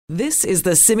This is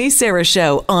the Simi Sara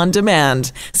Show on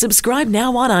demand. Subscribe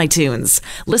now on iTunes.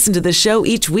 Listen to the show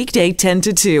each weekday 10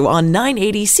 to 2 on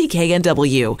 980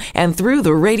 CKNW and through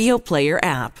the Radio Player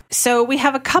app. So we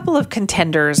have a couple of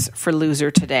contenders for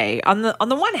loser today. On the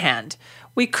one hand,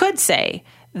 we could say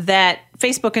that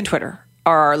Facebook and Twitter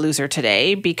are our loser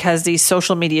today because these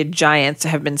social media giants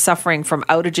have been suffering from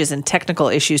outages and technical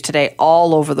issues today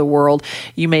all over the world.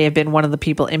 You may have been one of the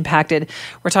people impacted.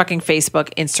 We're talking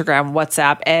Facebook, Instagram,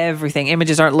 WhatsApp, everything.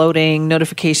 Images aren't loading,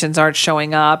 notifications aren't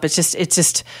showing up.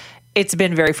 It's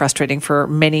been very frustrating for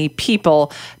many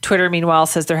people. Twitter, meanwhile,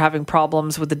 says they're having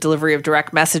problems with the delivery of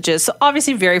direct messages. So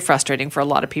obviously very frustrating for a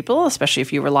lot of people, especially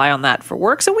if you rely on that for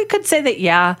work. So we could say that,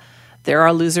 yeah, there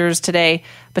are losers today.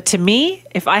 But to me,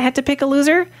 if I had to pick a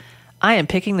loser, I am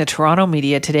picking the Toronto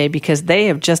media today because they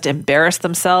have just embarrassed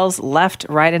themselves left,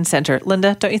 right, and center.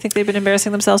 Linda, don't you think they've been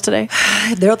embarrassing themselves today?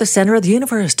 They're at the center of the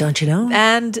universe, don't you know?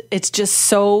 And it's just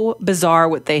so bizarre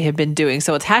what they have been doing.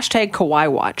 So it's hashtag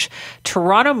Kawhi Watch.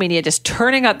 Toronto media just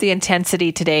turning up the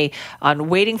intensity today on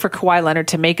waiting for Kawhi Leonard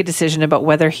to make a decision about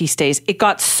whether he stays. It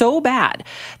got so bad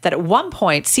that at one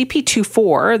point,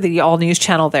 CP24, the all-news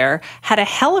channel there, had a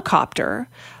helicopter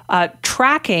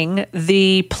tracking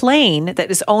the plane that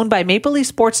is owned by Maple Leaf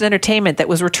Sports and Entertainment that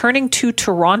was returning to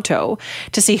Toronto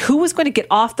to see who was going to get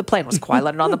off the plane. Was Kawhi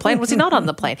Leonard on the plane? Was he not on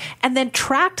the plane? And then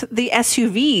tracked the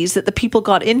SUVs that the people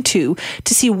got into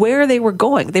to see where they were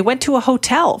going. They went to a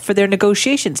hotel for their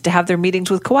negotiations to have their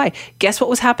meetings with Kawhi. Guess what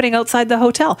was happening outside the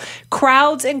hotel?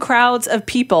 Crowds and crowds of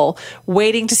people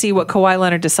waiting to see what Kawhi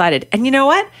Leonard decided. And you know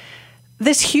what?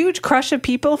 This huge crush of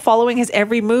people following his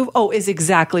every move, is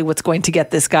exactly what's going to get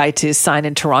this guy to sign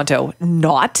in Toronto.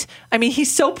 Not. I mean,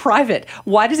 he's so private.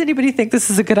 Why does anybody think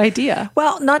this is a good idea?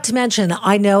 Well, not to mention,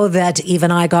 I know that even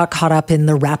I got caught up in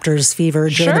the Raptors fever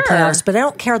during the playoffs, but I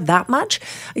don't care that much.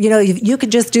 You know, you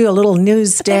could just do a little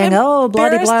news sting. Blah,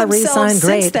 blah, blah, re-sign,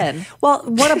 great. Then. Well,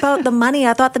 what about the money?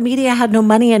 I thought the media had no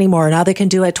money anymore. Now they can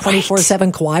do a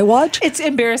 24/7 Kawhi Watch. It's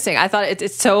embarrassing. I thought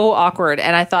it's so awkward.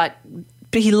 And I thought,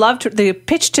 he loved the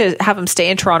pitch to have him stay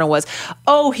in Toronto was,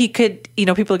 he could,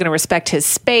 people are going to respect his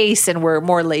space and we're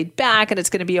more laid back and it's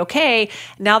going to be okay.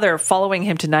 Now they're following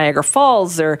him to Niagara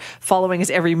Falls. They're following his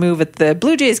every move at the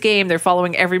Blue Jays game. They're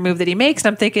following every move that he makes. And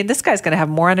I'm thinking this guy's going to have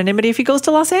more anonymity if he goes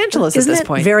to Los Angeles at this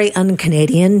point. Isn't it very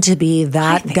un-Canadian to be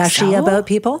that gushy about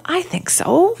people? I think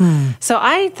so. So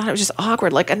I thought it was just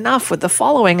awkward. Like, enough with the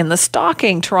following and the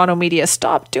stalking. Toronto media,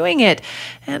 stop doing it.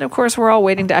 And of course, we're all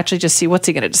waiting to actually just see what's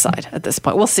he going to decide at this point.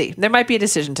 We'll see. There might be a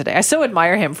decision today. I so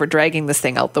admire him for dragging this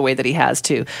thing out the way that he has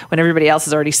too, when everybody else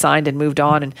has already signed and moved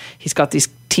on, and he's got these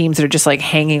teams that are just like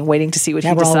hanging, waiting to see what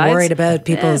he decides. We're all worried about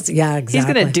people's, exactly. He's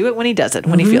going to do it when he does it,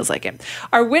 when he feels like it.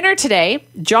 Our winner today,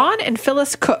 John and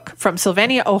Phyllis Cook from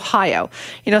Sylvania, Ohio.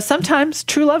 Sometimes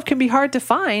true love can be hard to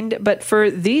find, but for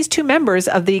these two members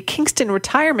of the Kingston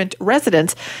Retirement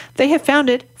Residence, they have found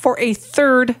it for a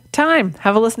third time.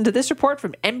 Have a listen to this report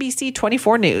from NBC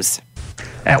 24 News.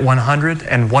 At 100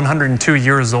 and 102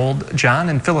 years old, John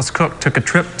and Phyllis Cook took a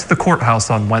trip to the courthouse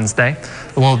on Wednesday.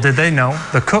 Little did they know,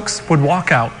 the Cooks would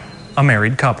walk out a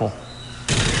married couple.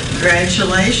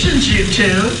 Congratulations, you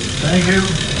two. Thank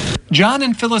you. John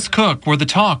and Phyllis Cook were the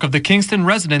talk of the Kingston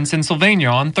residence in Sylvania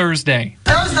on Thursday.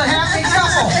 That was the happy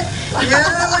couple.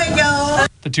 Here we go.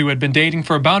 The two had been dating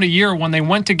for about a year when they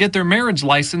went to get their marriage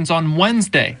license on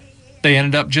Wednesday. They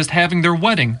ended up just having their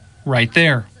wedding right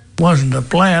there. Wasn't a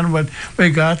plan, but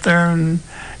we got there and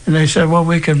they said, well,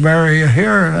 we could marry you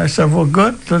here. And I said, well,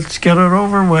 good, let's get it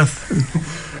over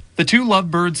with. The two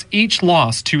lovebirds each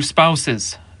lost two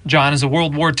spouses. John is a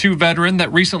World War II veteran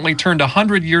that recently turned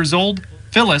 100 years old.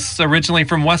 Phyllis, originally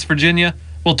from West Virginia,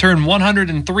 will turn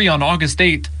 103 on August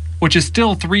 8th, which is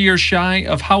still 3 years shy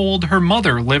of how old her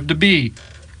mother lived to be.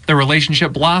 Their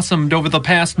relationship blossomed over the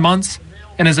past months,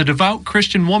 and as a devout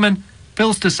Christian woman,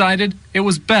 Phyllis decided it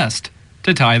was best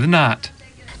to tie the knot.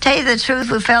 Tell you the truth,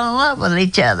 we fell in love with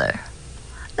each other.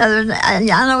 I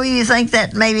know you think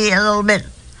that maybe a little bit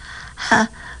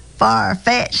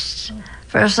far-fetched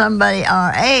for somebody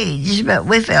our age, but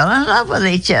we fell in love with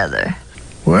each other.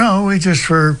 Well, we just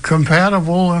were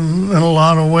compatible in a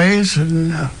lot of ways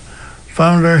and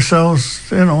found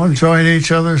ourselves, enjoying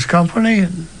each other's company.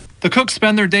 The Cooks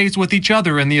spend their days with each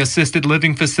other in the assisted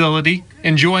living facility,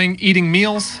 enjoying eating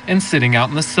meals and sitting out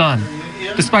in the sun.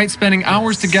 Despite spending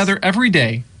hours together every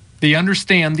day, they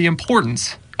understand the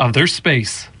importance of their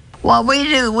space. What we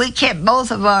do, we kept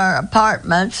both of our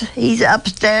apartments. He's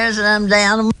upstairs and I'm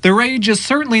down. Their age is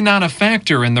certainly not a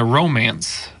factor in their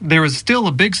romance. There is still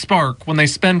a big spark when they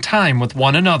spend time with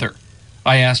one another.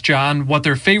 I asked John what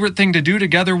their favorite thing to do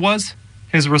together was.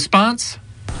 His response?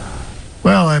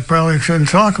 Well, I probably shouldn't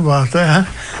talk about that.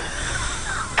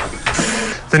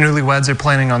 The newlyweds are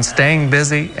planning on staying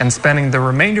busy and spending the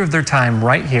remainder of their time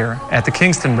right here at the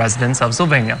Kingston residence of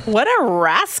Sylvania. What a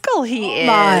rascal he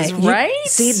is, right?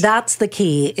 See, that's the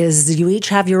key, is you each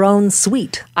have your own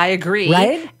suite. I agree.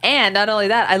 Right? And not only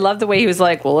that, I love the way he was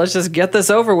like, well, let's just get this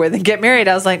over with and get married.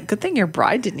 I was like, good thing your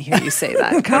bride didn't hear you say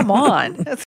that. Come on.